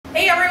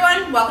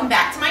everyone, welcome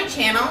back to my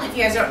channel. If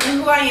you guys don't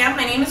know who I am,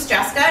 my name is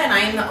Jessica and I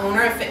am the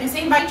owner of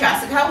Fitnessing by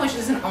Jessica, which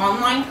is an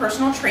online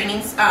personal training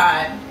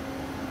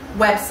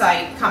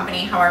website,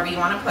 company, however you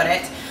want to put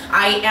it.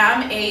 I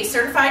am a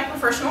certified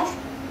personal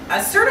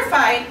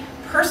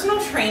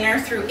trainer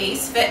through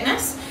Ace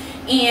Fitness,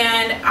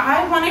 and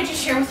I wanted to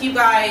share with you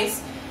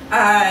guys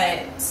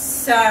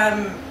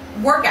some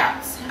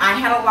workouts. I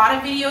had a lot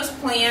of videos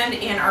planned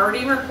and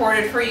already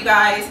recorded for you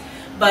guys,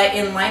 but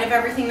in light of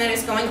everything that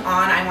is going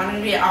on, I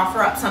wanted to offer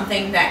up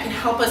something that can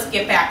help us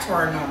get back to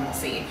our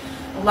normalcy.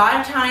 A lot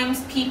of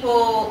times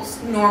people's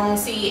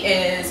normalcy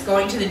is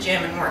going to the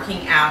gym and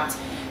working out.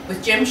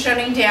 With gyms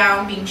shutting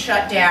down, being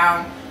shut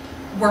down,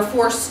 we're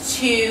forced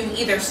to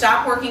either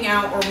stop working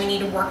out or we need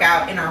to work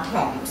out in our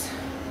homes.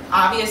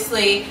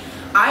 Obviously,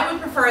 I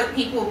would prefer that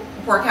people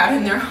work out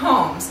in their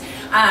homes.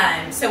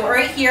 So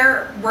right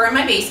here, we're in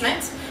my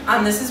basement.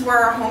 This is where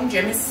our home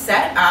gym is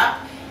set up.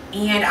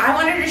 And I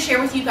wanted to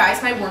share with you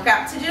guys my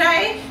workout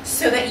today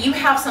so that you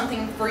have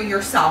something for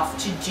yourself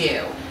to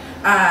do.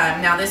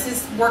 Now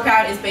this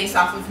workout is based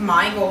off of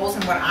my goals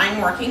and what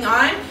I'm working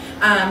on,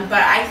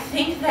 but I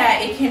think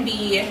that it can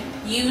be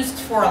used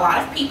for a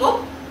lot of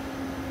people.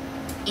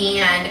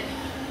 And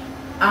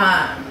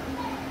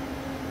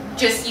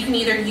just you can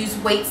either use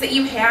weights that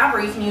you have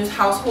or you can use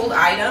household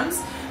items,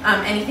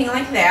 anything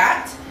like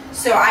that.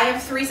 So I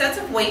have 3 sets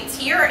of weights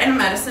here and a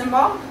medicine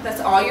ball.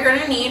 That's all you're going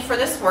to need for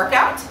this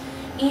workout.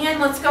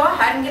 And let's go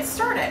ahead and get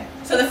started.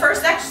 So the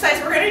first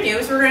exercise we're going to do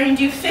is we're going to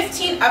do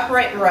 15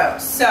 upright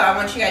rows. So I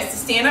want you guys to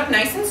stand up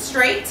nice and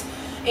straight,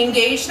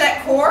 engage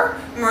that core,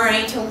 and we're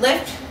going to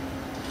lift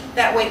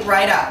that weight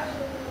right up.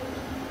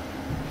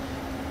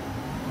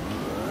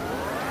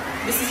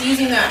 This is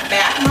using the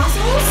back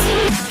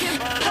muscles.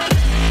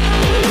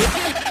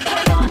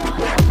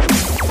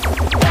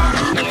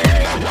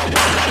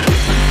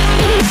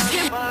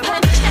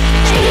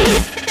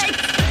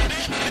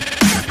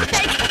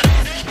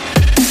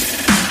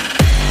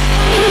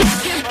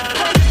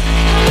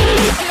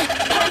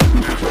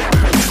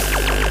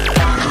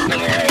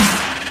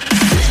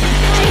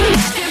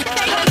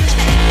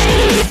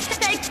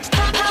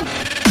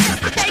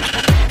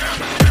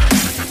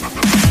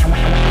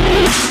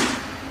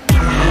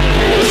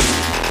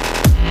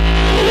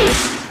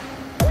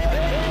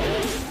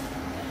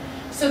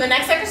 So the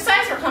next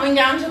exercise, we're coming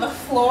down to the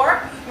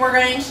floor. We're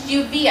going to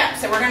do V-up.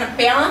 So we're going to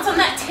balance on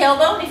that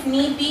tailbone. If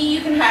need be,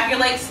 you can have your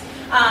legs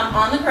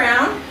on the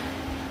ground.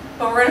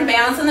 But we're going to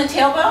balance on the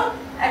tailbone.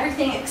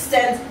 Everything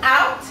extends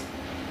out,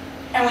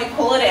 and we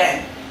pull it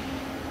in.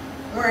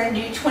 We're going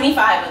to do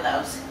 25 of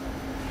those.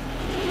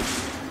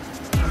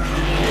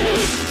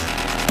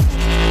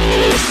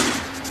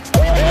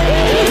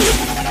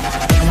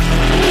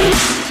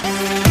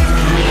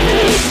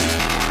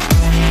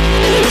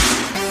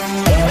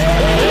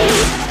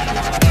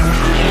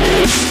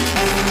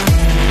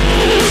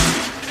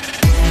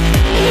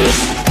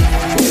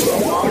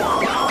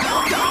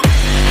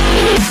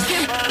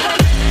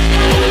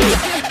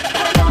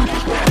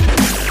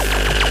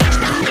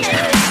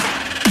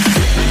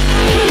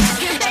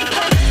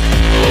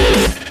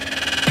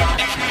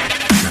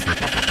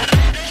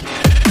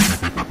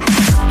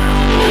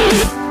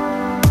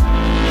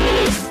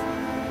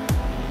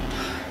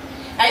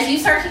 As you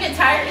start to get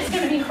tired, it's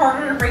going to be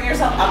harder to bring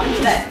yourself up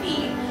into that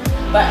V.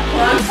 But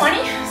we're on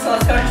 20, so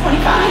let's go to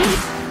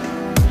 25.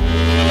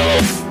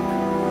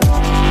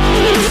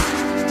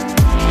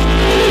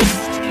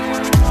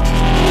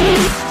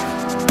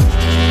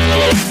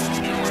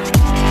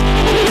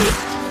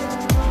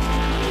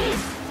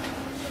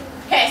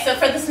 Okay, so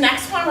for this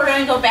next one, we're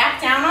going to go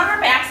back down on our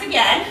backs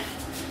again.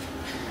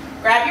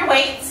 Grab your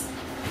weights,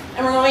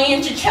 and we're going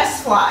into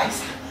chest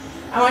flies.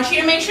 I want you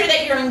to make sure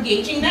that you're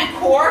engaging that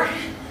core,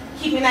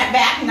 keeping that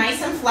back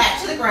nice and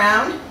flat to the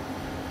ground,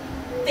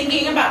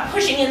 thinking about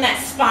pushing in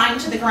that spine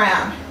to the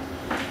ground.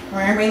 We're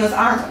going to bring those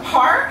arms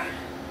apart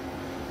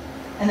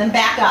and then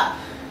back up.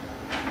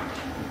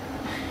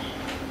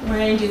 We're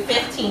going to do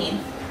 15.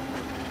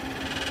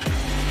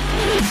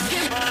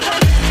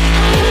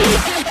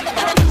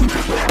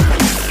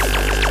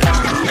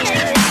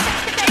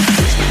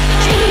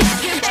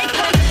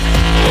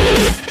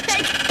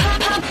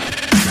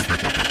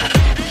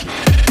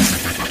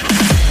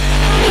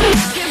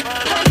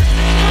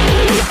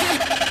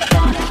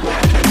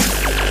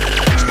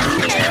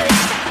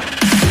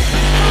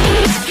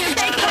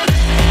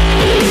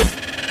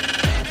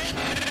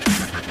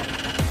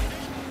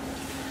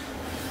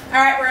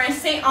 Alright, we're going to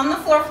stay on the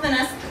floor for the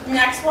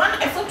next one.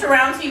 I flipped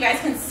around so you guys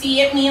can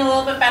see me a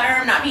little bit better.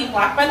 I'm not being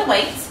blocked by the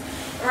weights.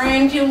 We're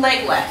going to do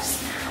leg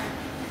lifts.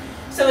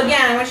 So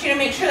again, I want you to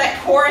make sure that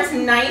core is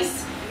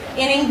nice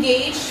and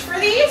engaged for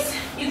these.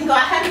 You can go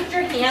ahead and put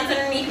your hands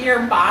underneath your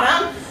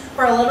bottom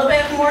for a little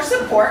bit more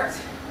support.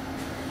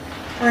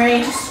 We're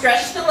going to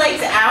stretch the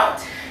legs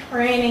out.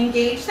 We're going to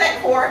engage that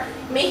core,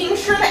 making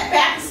sure that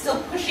back is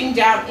still pushing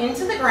down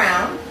into the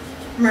ground.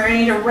 We're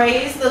going to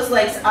raise those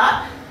legs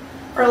up.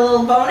 For a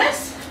little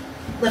bonus,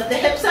 lift the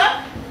hips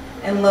up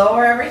and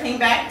lower everything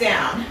back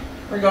down.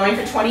 We're going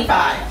for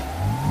 25.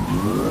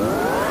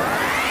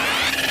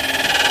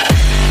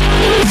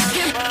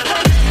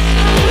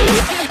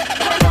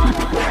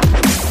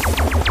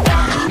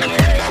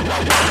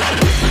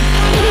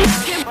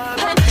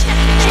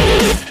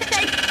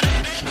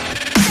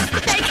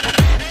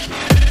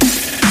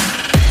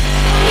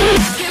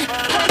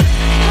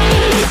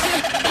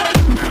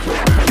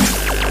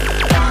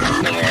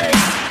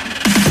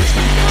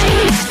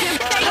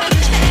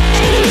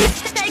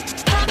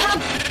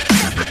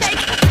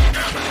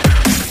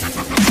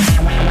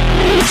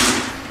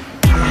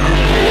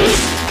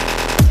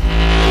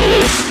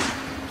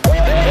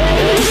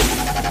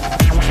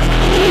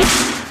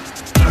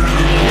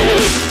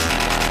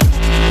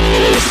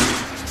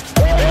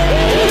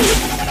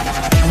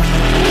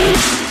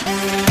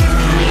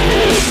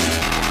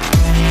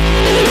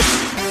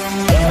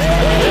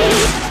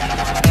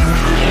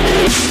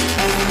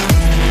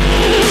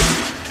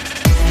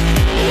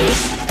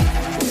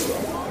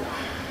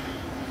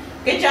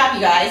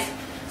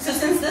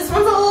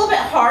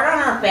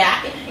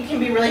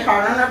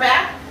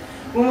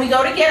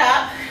 go to get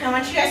up, I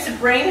want you guys to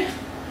bring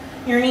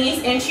your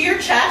knees into your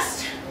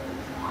chest.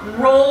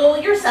 Roll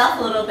yourself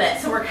a little bit.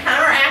 So we're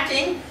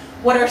counteracting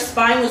what our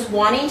spine was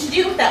wanting to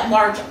do with that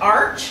large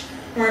arch.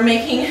 We're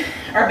making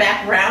our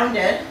back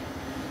rounded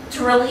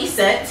to release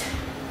it.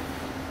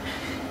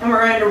 And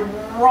we're going to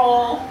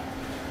roll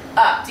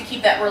up to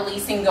keep that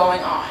releasing going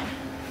on.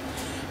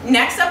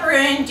 Next up, we're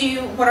going to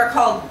do what are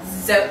called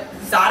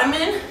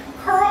Zottman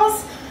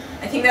curls.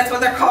 I think that's what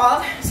they're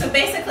called. So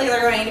basically,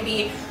 they're going to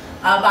be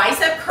a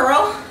bicep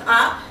curl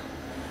up,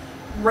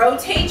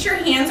 rotate your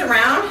hands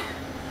around,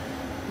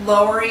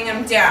 lowering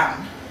them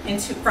down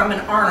from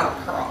an Arnold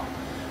curl.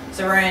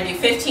 So we're going to do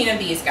 15 of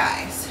these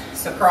guys.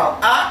 So curl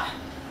up,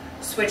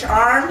 switch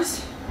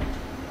arms,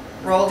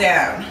 roll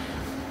down.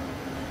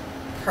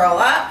 Curl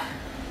up,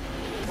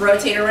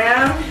 rotate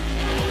around,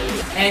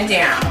 and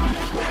down.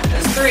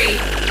 Those 3.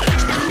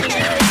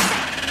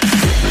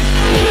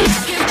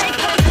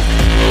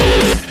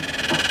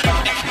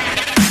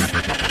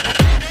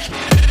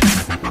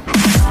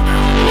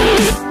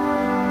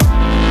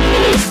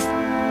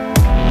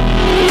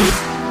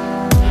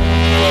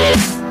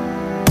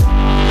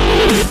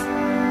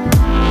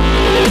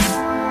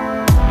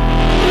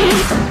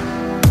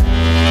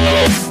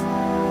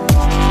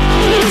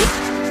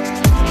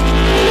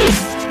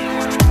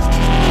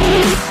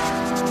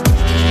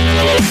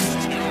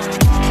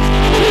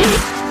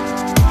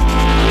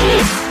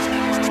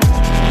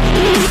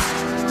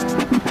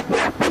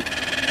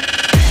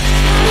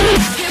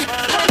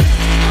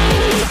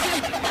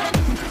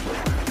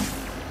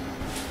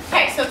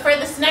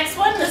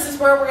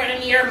 Where we're going to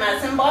need our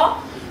medicine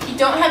ball. If you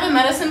don't have a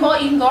medicine ball,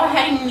 you can go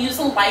ahead and use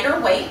a lighter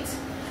weight.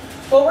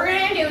 What we're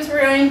going to do is we're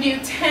going to do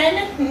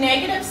 10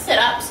 negative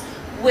sit-ups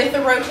with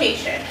a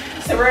rotation.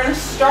 So we're going to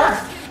start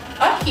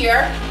up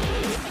here.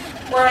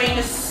 We're going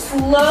to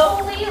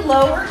slowly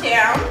lower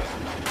down.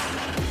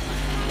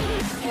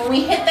 When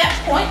we hit that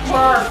point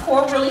where our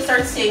core really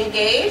starts to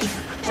engage,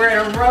 we're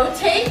going to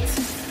rotate,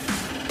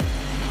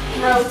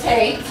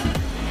 rotate,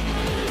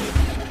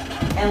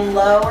 and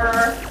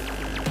lower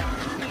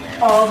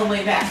all the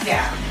way back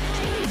down.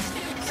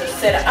 So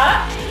sit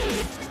up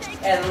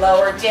and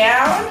lower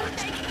down,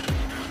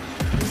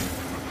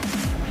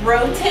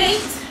 rotate,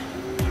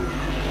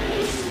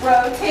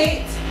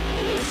 rotate,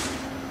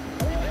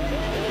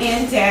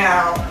 and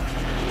down.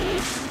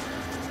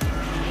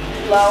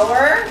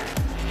 Lower,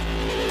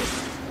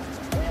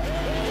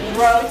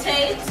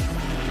 rotate,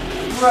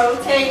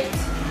 rotate,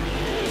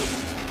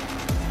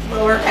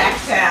 lower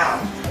back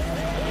down.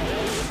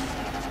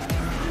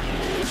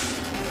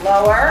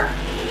 Lower,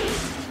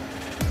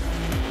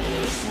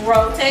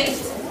 rotate,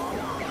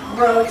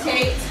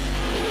 rotate,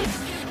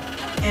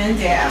 and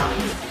down.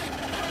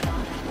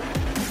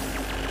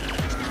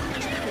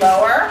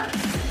 Lower,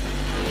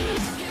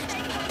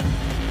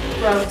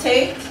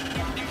 rotate,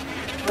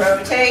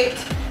 rotate,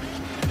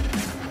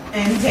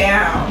 and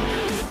down.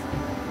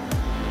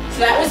 So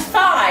that was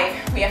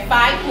 5. We have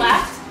 5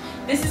 left.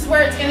 This is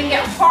where it's going to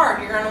get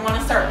hard. You're going to want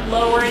to start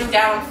lowering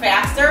down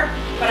faster,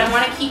 but I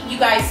want to keep you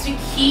guys to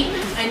keep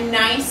a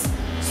nice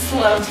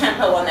slow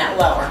tempo on that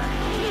lower.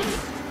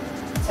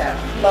 So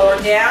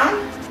lower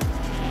down,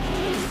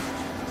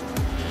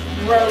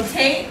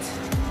 rotate,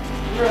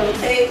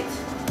 rotate,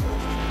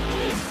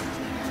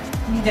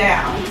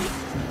 down.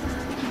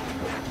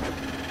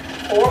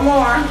 4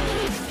 more.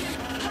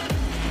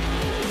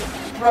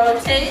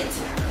 Rotate,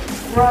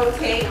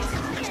 rotate,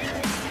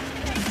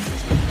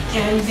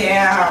 and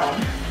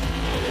down.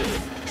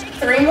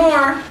 3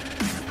 more.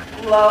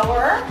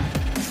 Lower,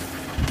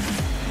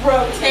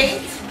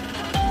 rotate,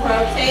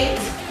 rotate,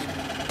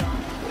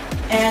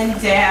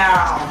 and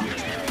down.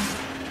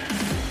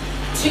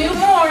 2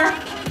 more.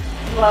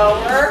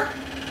 Lower,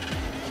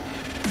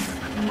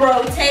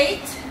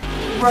 rotate,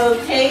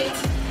 rotate,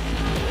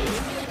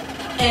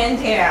 and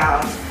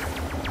down.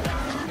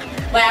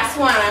 Last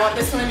one. I want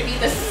this one to be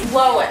the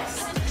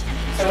slowest.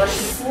 So we're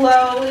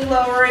slowly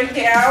lowering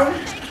down,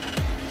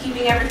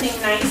 keeping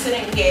everything nice and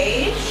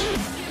engaged.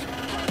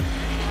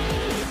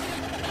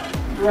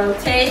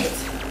 Rotate,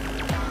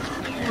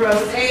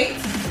 rotate,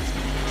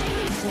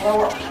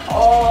 lower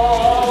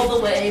all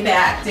the way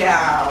back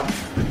down.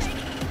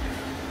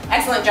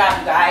 Excellent job,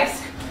 you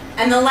guys.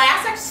 And the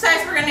last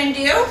exercise we're going to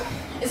do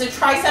is a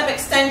tricep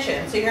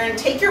extension. So you're going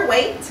to take your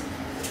weight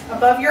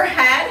above your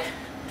head.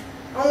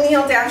 Only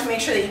kneel down to make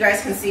sure that you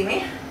guys can see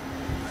me.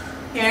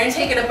 You're going to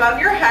take it above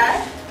your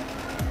head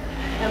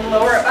and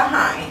lower it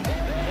behind.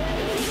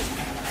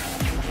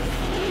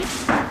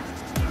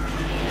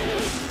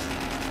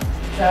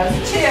 So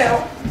 2,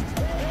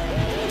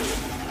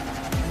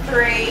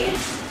 3,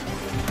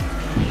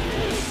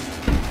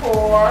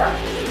 4,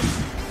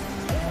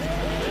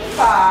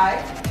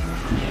 5,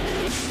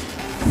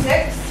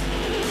 6,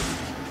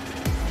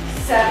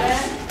 7,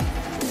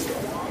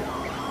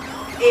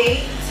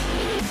 8,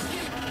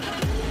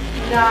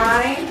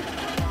 9,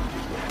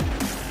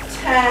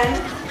 10,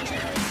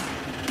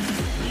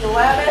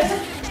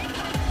 11,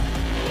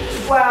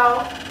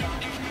 12,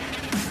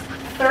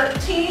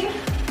 13,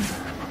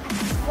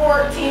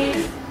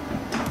 14,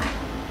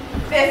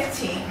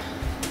 15.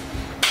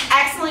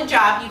 Excellent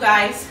job, you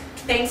guys.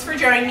 Thanks for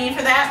joining me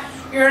for that.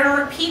 You're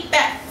gonna repeat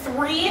that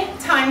 3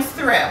 times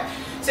through.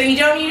 So you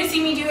don't need to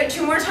see me do it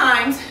 2 more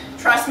times.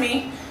 Trust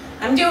me,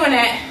 I'm doing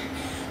it.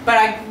 But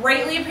I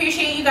greatly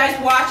appreciate you guys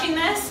watching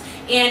this.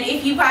 And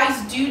if you guys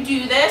do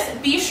this,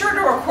 be sure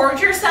to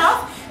record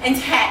yourself and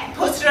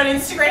post it on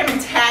Instagram and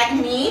tag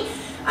me.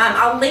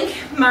 I'll link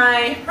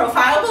my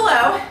profile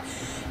below.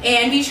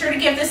 And be sure to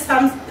give this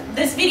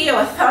video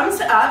a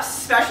thumbs up,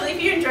 especially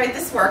if you enjoyed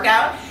this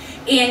workout.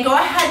 And go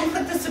ahead and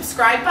click the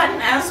subscribe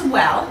button as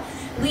well.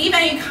 Leave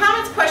any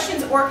comments,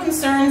 questions, or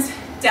concerns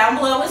down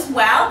below as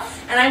well.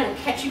 And I will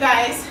catch you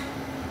guys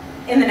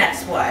in the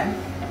next one.